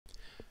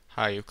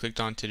Hi, you clicked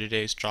on to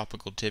today's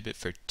tropical tidbit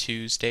for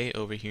Tuesday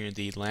over here in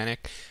the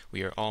Atlantic.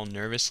 We are all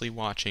nervously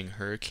watching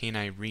Hurricane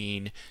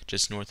Irene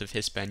just north of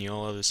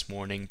Hispaniola this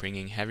morning,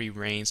 bringing heavy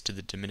rains to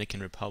the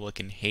Dominican Republic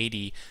and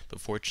Haiti, but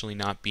fortunately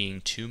not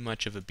being too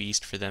much of a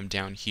beast for them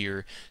down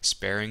here,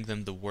 sparing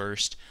them the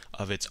worst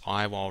of its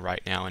eyewall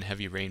right now, and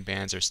heavy rain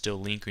bands are still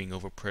lingering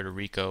over Puerto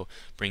Rico,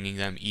 bringing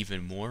them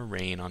even more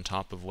rain on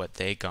top of what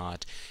they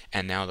got.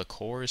 And now the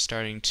core is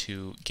starting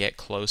to get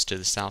close to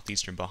the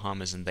southeastern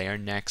Bahamas, and they are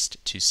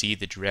next to see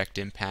the direct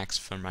impacts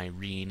from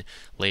Irene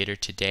later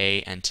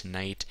today and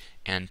tonight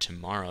and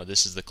tomorrow.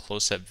 This is the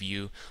close-up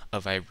view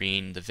of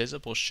Irene. The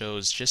visible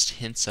shows just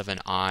hints of an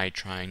eye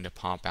trying to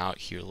pop out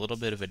here, a little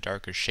bit of a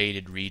darker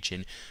shaded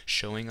region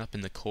showing up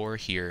in the core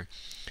here.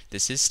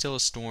 This is still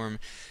a storm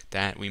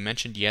that we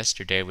mentioned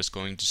yesterday was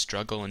going to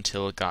struggle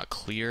until it got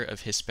clear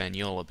of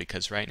Hispaniola,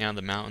 because right now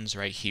the mountains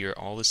right here,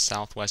 all the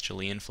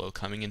southwesterly inflow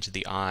coming into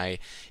the eye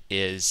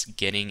is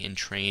getting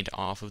entrained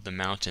off of the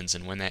mountains,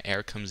 and when that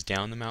air comes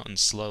down the mountain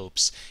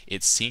slopes,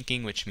 it's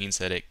sinking, which means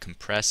that it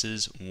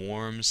compresses,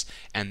 warms,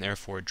 and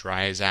therefore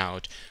dries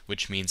out,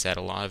 which means that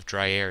a lot of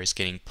dry air is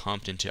getting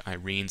pumped into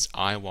Irene's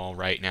eye wall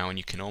right now, and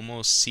you can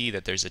almost see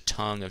that there's a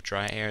tongue of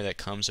dry air that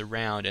comes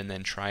around and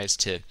then tries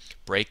to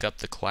break up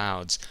the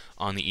clouds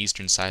on the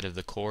eastern side of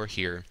the core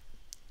here.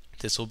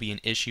 This will be an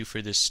issue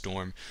for this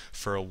storm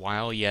for a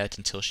while yet,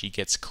 until she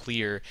gets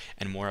clear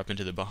and more up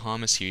into the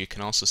Bahamas here. You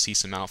can also see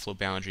some outflow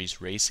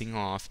boundaries racing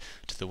off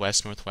to the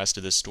west-northwest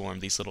of the storm.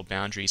 These little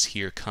boundaries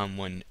here come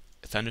when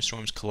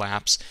thunderstorms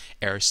collapse,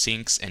 air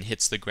sinks and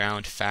hits the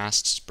ground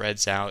fast,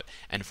 spreads out,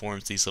 and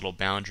forms these little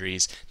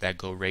boundaries that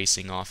go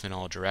racing off in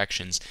all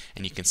directions.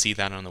 And you can see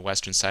that on the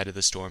western side of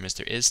the storm, as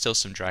there is still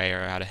some dry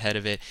air out ahead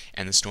of it,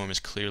 and the storm is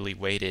clearly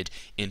weighted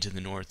into the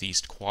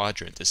northeast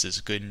quadrant. This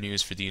is good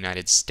news for the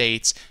United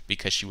States,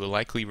 because she will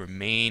likely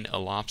remain a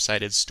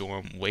lopsided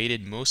storm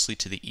weighted mostly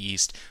to the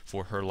east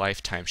for her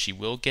lifetime. She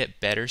will get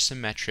better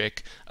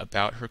symmetric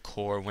about her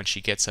core when she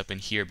gets up in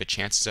here, but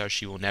chances are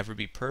she will never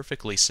be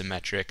perfectly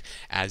symmetric,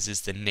 as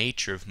is the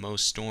nature of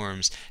most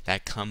storms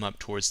that come up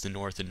towards the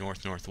north and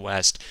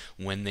north-northwest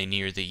when they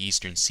near the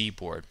eastern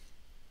seaboard.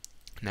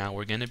 Now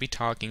we're going to be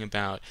talking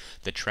about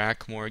the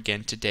track more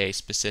again today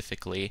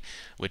specifically,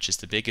 which is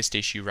the biggest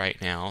issue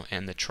right now,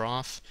 and the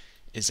trough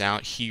is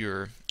out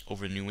here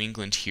over New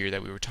England here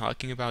that we were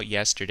talking about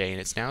yesterday,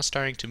 and it's now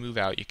starting to move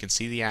out. You can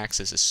see the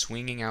axis is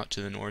swinging out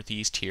to the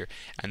northeast here,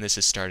 and this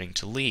is starting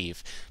to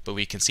leave. But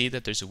we can see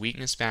that there's a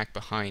weakness back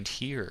behind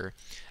here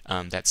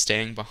that's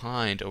staying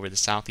behind over the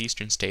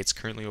southeastern states,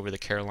 currently over the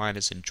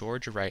Carolinas and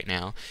Georgia right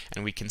now,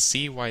 and we can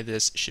see why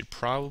this should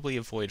probably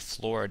avoid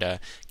Florida,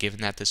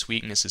 given that this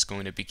weakness is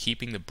going to be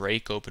keeping the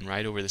break open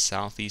right over the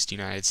southeast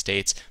United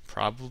States,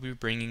 probably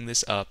bringing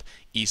this up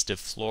east of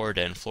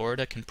Florida, and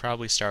Florida can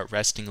probably start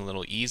resting a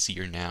little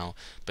easier now,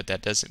 but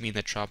that doesn't mean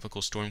that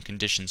tropical storm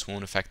conditions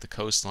won't affect the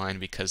coastline,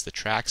 because the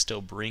track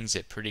still brings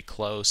it pretty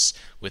close,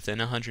 within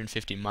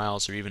 150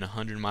 miles or even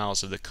 100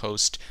 miles of the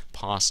coast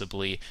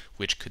possibly,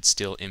 which could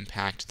still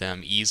impact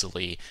them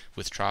easily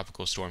with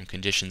tropical storm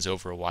conditions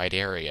over a wide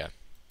area.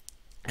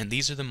 And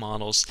these are the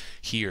models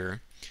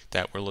here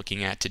that we're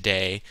looking at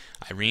today.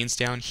 Irene's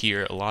down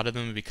here. A lot of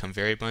them have become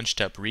very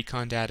bunched up.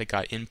 Recon data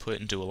got input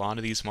into a lot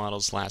of these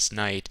models last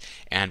night,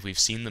 and we've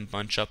seen them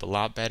bunch up a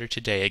lot better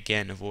today,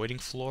 again avoiding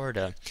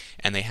Florida,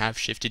 and they have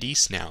shifted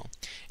east now.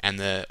 And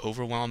the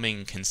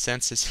overwhelming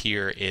consensus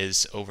here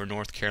is over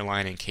North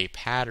Carolina and Cape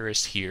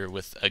Hatteras here,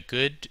 with a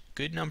good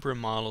number of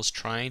models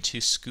trying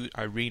to scoot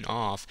Irene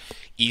off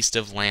east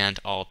of land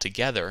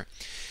altogether.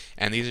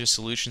 And these are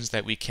solutions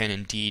that we can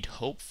indeed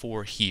hope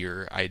for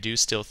here. I do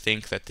still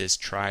think that this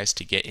tries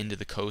to get into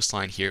the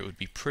coastline here. It would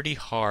be pretty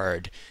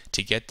hard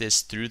to get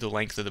this through the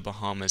length of the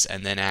Bahamas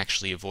and then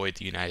actually avoid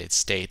the United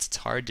States. It's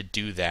hard to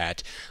do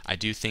that. I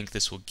do think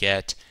this will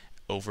get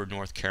over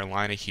North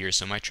Carolina here,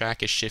 so my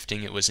track is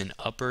shifting. It was in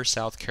upper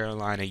South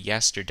Carolina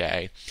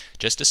yesterday,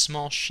 just a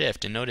small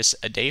shift, and notice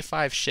a day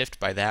 5 shift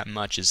by that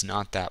much is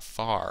not that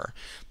far,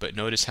 but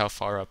notice how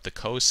far up the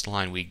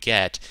coastline we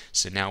get.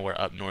 So now we're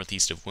up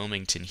northeast of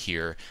Wilmington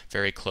here,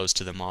 very close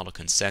to the model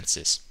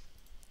consensus.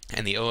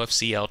 And the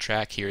OFCL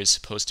track here is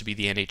supposed to be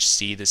the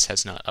NHC. This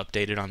has not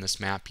updated on this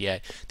map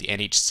yet. The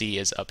NHC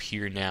is up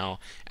here now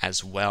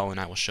as well, and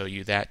I will show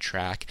you that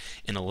track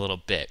in a little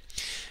bit.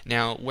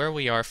 Now, where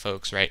we are,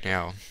 folks, right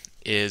now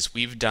is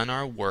we've done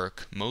our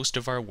work, most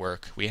of our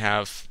work. We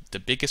have the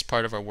biggest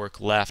part of our work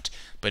left,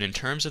 but in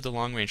terms of the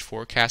long-range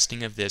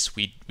forecasting of this,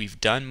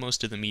 we've done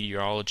most of the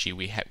meteorology.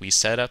 We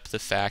set up the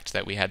fact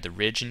that we had the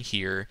ridge in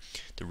here,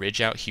 the ridge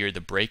out here,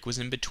 the break was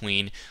in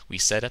between. We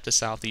set up the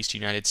southeast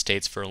United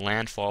States for a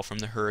landfall from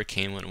the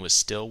hurricane when it was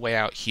still way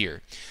out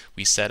here.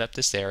 We set up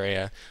this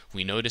area.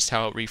 We noticed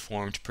how it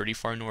reformed pretty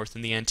far north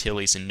in the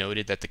Antilles, and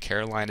noted that the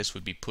Carolinas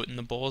would be put in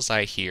the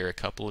bullseye here a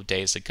couple of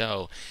days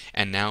ago.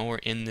 And now we're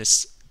in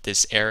this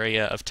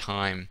area of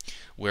time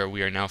where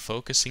we are now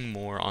focusing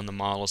more on the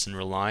models and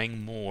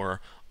relying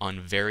more on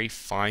very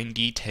fine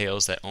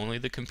details that only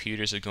the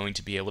computers are going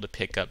to be able to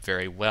pick up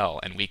very well.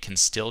 And we can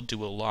still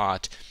do a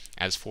lot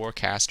as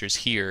forecasters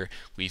here,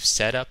 we've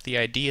set up the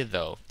idea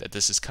though that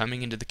this is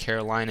coming into the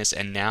Carolinas,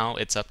 and now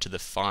it's up to the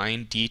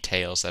fine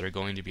details that are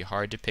going to be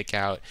hard to pick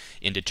out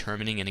in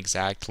determining an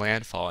exact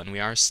landfall, and we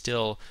are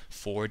still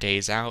 4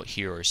 days out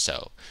here or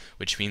so,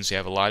 which means we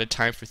have a lot of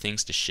time for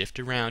things to shift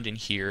around in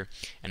here,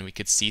 and we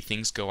could see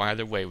things go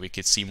either way. We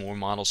could see more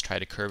models try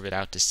to curve it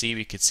out to sea,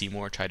 we could see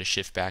more try to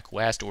shift back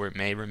west, or it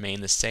may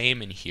remain the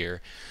same in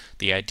here.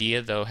 The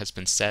idea though has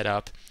been set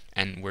up,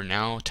 and we're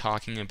now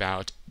talking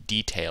about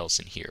details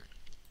in here.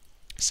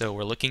 So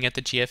we're looking at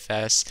the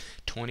GFS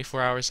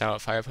 24 hours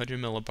out, 500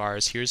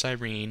 millibars. Here's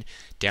Irene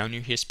down near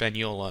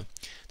Hispaniola.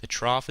 The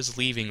trough is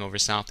leaving over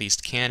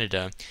southeast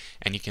Canada,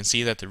 and you can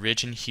see that the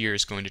ridge in here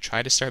is going to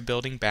try to start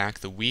building back.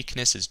 The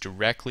weakness is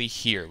directly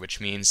here,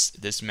 which means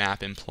this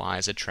map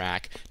implies a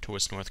track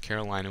towards North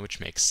Carolina, which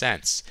makes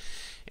sense.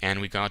 And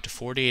we got to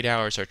 48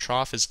 hours, our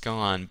trough is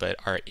gone, but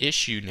our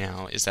issue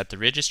now is that the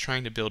ridge is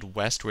trying to build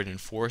westward and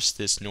force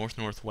this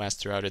north-northwest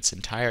throughout its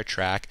entire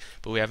track,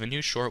 but we have a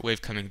new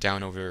shortwave coming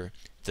down over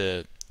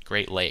the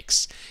Great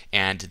Lakes,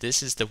 and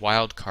this is the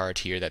wild card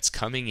here that's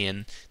coming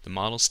in. The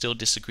models still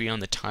disagree on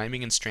the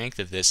timing and strength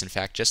of this. In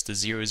fact, just the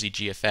 0Z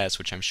GFS,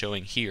 which I'm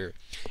showing here,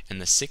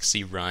 and the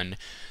 6Z run,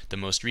 the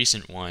most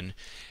recent one,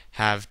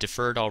 have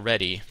differed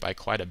already by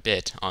quite a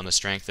bit on the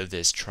strength of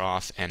this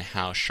trough and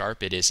how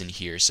sharp it is in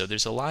here. So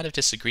there's a lot of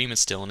disagreement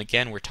still, and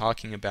again we're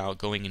talking about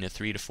going into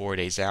 3 to 4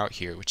 days out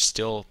here, which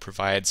still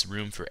provides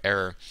room for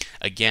error.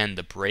 Again,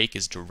 the break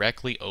is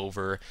directly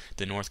over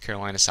the North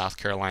Carolina-South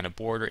Carolina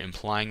border,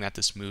 implying that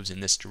this moves in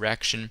this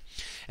direction,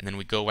 and then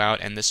we go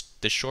out, and this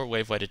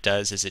shortwave, what it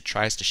does is it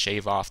tries to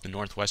shave off the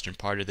northwestern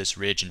part of this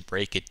ridge and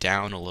break it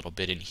down a little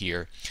bit in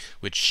here,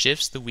 which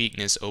shifts the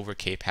weakness over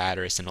Cape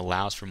Hatteras and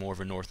allows for more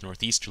of a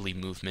north-northeasterly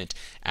movement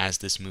as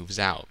this moves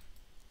out.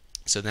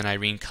 So then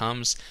Irene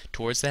comes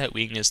towards that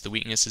weakness. The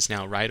weakness is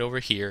now right over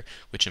here,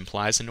 which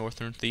implies a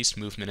north-northeast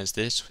movement as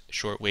this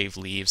shortwave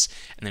leaves,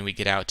 and then we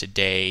get out to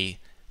day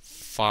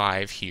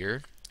 5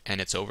 here, and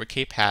it's over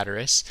Cape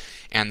Hatteras.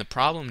 And the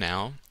problem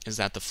now is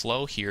that the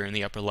flow here in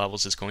the upper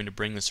levels is going to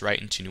bring this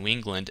right into New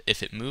England.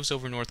 If it moves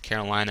over North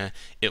Carolina,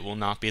 it will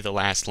not be the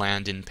last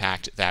land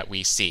impact that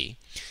we see.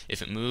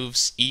 If it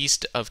moves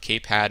east of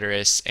Cape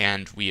Hatteras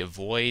and we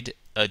avoid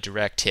a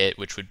direct hit,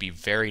 which would be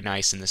very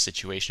nice in this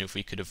situation if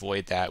we could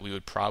avoid that, we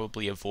would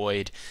probably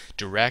avoid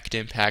direct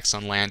impacts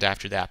on land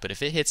after that. But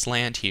if it hits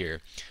land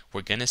here,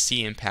 we're going to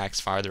see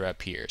impacts farther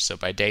up here. So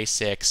by day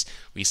 6,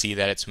 we see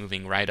that it's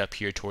moving right up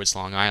here towards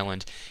Long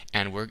Island,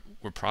 and we're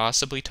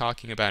possibly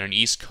talking about an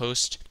East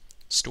Coast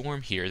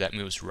storm here that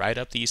moves right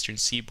up the eastern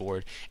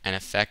seaboard and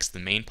affects the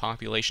main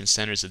population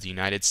centers of the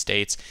United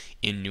States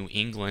in New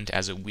England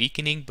as a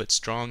weakening but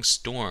strong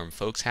storm.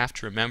 Folks have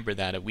to remember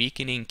that a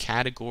weakening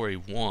category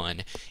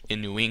 1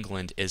 in New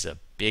England is a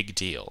big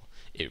deal.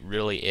 It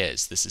really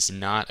is. This is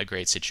not a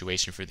great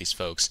situation for these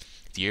folks.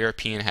 The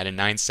European had a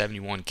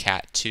 971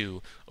 Cat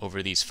 2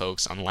 over these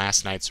folks on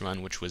last night's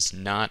run, which was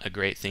not a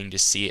great thing to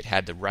see. It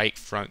had the right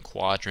front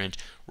quadrant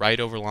right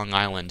over Long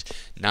Island.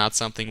 Not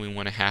something we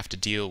want to have to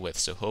deal with.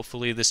 So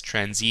hopefully this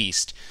trends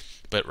east.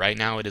 But right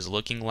now it is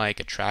looking like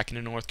a track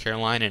into North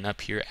Carolina, and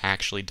up here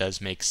actually does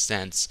make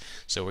sense.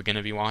 So we're going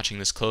to be watching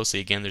this closely.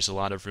 Again, there's a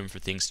lot of room for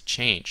things to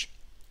change.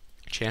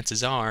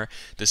 Chances are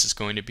this is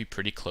going to be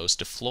pretty close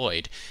to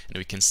Floyd, and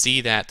we can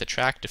see that the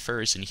track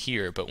differs in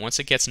here, but once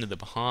it gets into the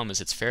Bahamas,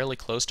 it's fairly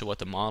close to what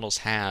the models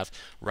have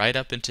right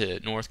up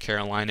into North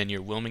Carolina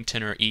near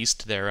Wilmington or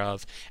east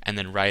thereof, and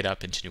then right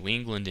up into New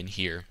England in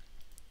here.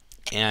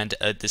 And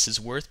this is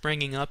worth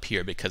bringing up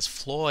here because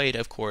Floyd,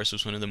 of course,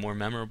 was one of the more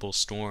memorable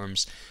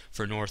storms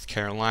for North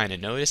Carolina.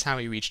 Notice how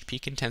he reached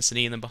peak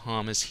intensity in the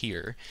Bahamas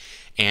here,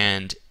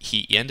 and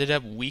he ended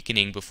up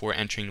weakening before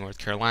entering North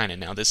Carolina.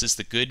 Now, this is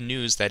the good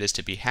news that is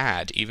to be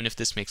had, even if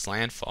this makes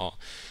landfall.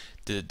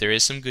 There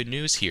is some good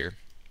news here,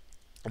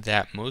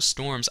 that most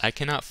storms, I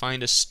cannot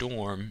find a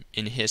storm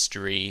in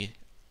history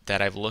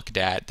that I've looked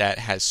at that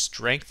has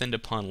strengthened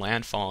upon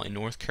landfall in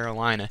North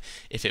Carolina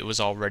if it was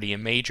already a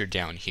major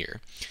down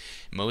here.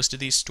 Most of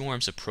these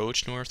storms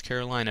approach North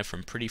Carolina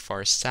from pretty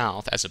far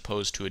south as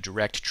opposed to a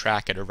direct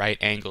track at a right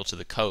angle to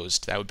the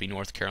coast. That would be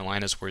North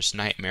Carolina's worst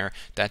nightmare.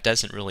 That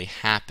doesn't really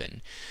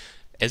happen.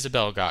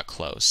 Isabel got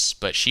close,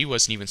 but she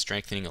wasn't even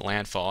strengthening at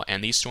landfall,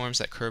 and these storms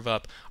that curve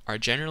up are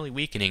generally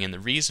weakening, and the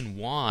reason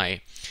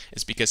why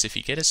is because if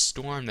you get a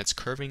storm that's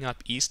curving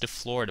up east of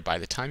Florida, by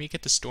the time you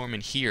get the storm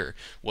in here,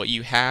 what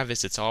you have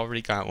is it's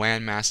already got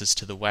land masses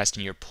to the west,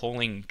 and you're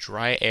pulling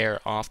dry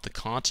air off the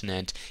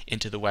continent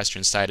into the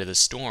western side of the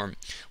storm,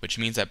 which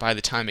means that by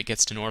the time it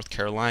gets to North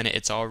Carolina,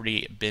 it's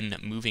already been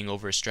moving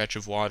over a stretch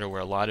of water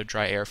where a lot of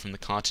dry air from the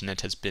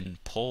continent has been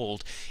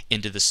pulled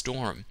into the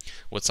storm.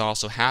 What's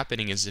also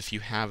happening is if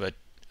you have a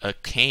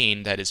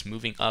cane that is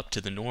moving up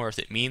to the north,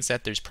 it means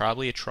that there's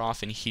probably a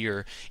trough in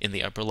here in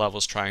the upper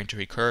levels trying to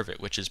recurve it,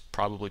 which is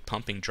probably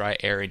pumping dry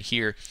air in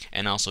here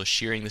and also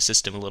shearing the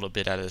system a little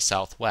bit out of the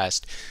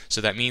southwest.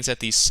 So that means that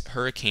these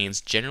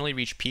hurricanes generally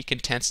reach peak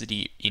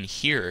intensity in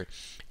here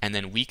and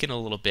then weaken a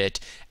little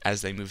bit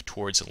as they move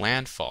towards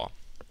landfall.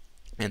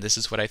 And this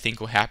is what I think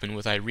will happen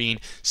with Irene.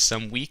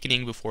 Some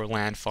weakening before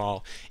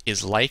landfall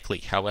is likely.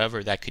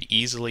 However, that could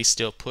easily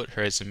still put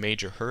her as a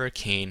major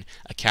hurricane,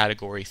 a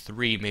Category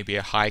 3, maybe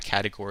a high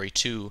Category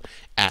 2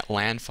 at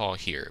landfall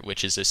here,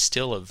 which is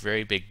still a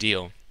very big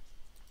deal.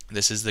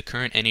 This is the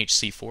current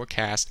NHC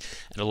forecast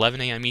at 11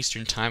 a.m.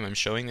 Eastern Time. I'm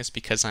showing this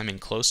because I'm in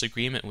close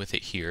agreement with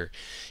it here.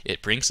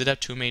 It brings it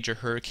up to a major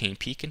hurricane.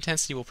 Peak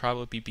intensity will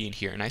probably be in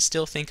here, and I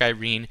still think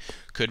Irene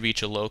could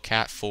reach a low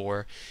Cat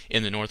 4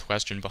 in the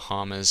northwestern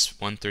Bahamas,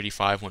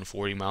 135,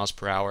 140 miles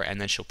per hour, and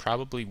then she'll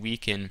probably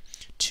weaken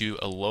to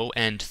a low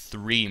end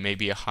 3,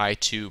 maybe a high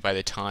 2 by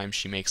the time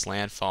she makes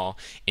landfall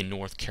in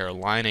North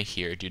Carolina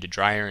here due to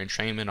drier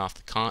entrainment off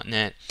the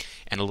continent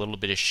and a little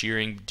bit of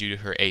shearing due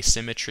to her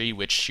asymmetry,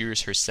 which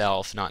shears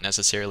herself, not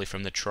necessarily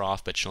from the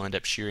trough, but she'll end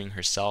up shearing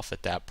herself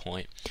at that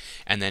point.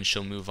 And then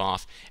she'll move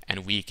off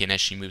and weaken as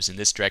she moves in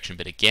this direction.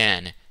 But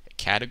again,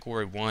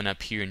 Category 1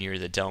 up here near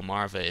the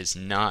Delmarva is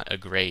not a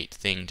great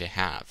thing to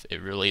have.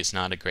 It really is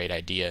not a great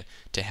idea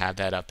to have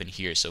that up in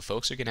here. So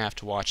folks are going to have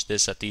to watch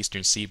this up the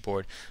eastern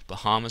seaboard.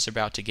 Bahamas are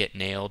about to get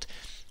nailed.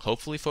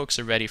 Hopefully folks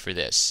are ready for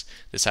this.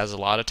 This has a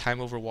lot of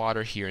time over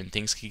water here, and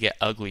things could get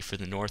ugly for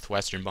the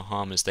northwestern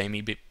Bahamas. They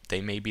may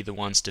be the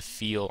ones to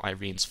feel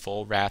Irene's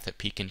full wrath at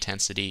peak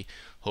intensity.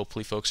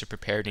 Hopefully folks are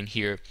prepared in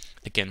here.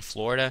 Again,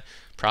 Florida,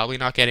 probably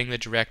not getting the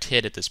direct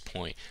hit at this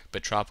point,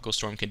 but tropical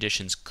storm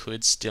conditions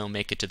could still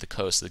make it to the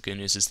coast. The good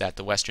news is that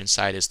the western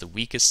side is the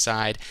weakest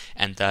side,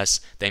 and thus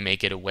they may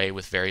get away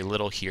with very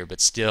little here, but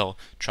still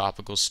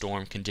tropical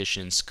storm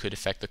conditions could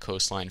affect the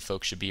coastline.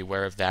 Folks should be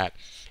aware of that.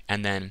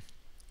 And then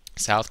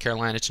South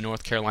Carolina to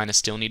North Carolina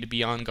still need to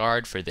be on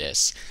guard for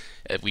this.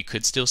 We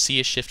could still see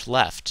a shift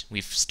left.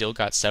 We've still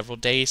got several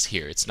days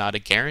here. It's not a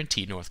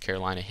guaranteed North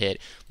Carolina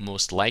hit.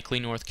 Most likely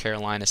North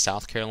Carolina,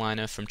 South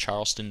Carolina from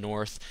Charleston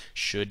north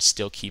should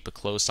still keep a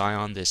close eye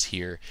on this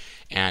here.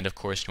 And of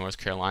course North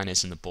Carolina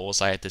is in the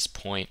bullseye at this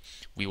point.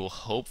 We will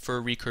hope for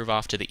a recurve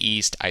off to the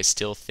east. I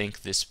still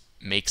think this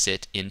makes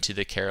it into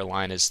the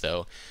Carolinas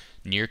though.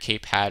 Near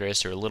Cape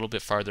Hatteras or a little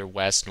bit farther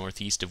west,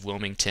 northeast of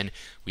Wilmington.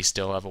 We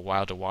still have a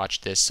while to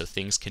watch this, so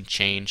things can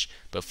change,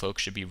 but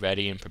folks should be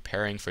ready and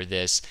preparing for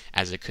this,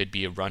 as it could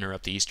be a runner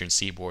up the eastern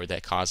seaboard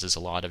that causes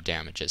a lot of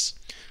damages.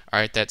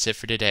 Alright, that's it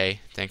for today.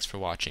 Thanks for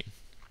watching.